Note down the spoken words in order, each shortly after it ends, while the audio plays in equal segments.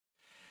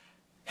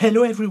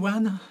Hello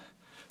everyone!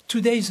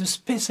 Today is a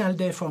special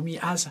day for me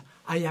as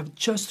I have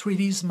just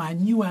released my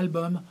new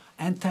album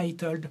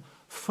entitled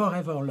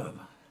Forever Love.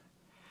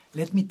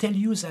 Let me tell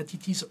you that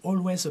it is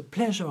always a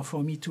pleasure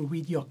for me to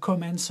read your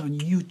comments on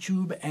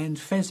YouTube and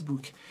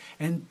Facebook,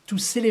 and to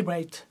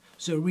celebrate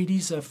the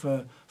release of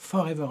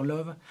Forever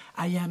Love,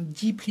 I am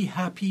deeply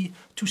happy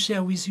to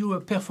share with you a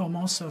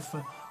performance of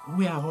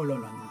We Are All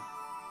Alone.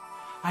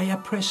 I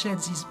appreciate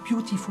this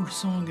beautiful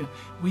song,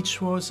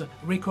 which was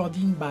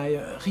recorded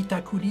by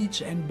Rita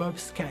Coolidge and Boz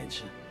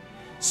Scaggs.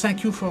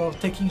 Thank you for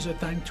taking the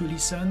time to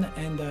listen,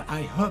 and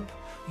I hope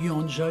you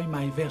enjoy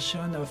my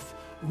version of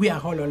We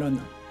Are All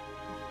Alone.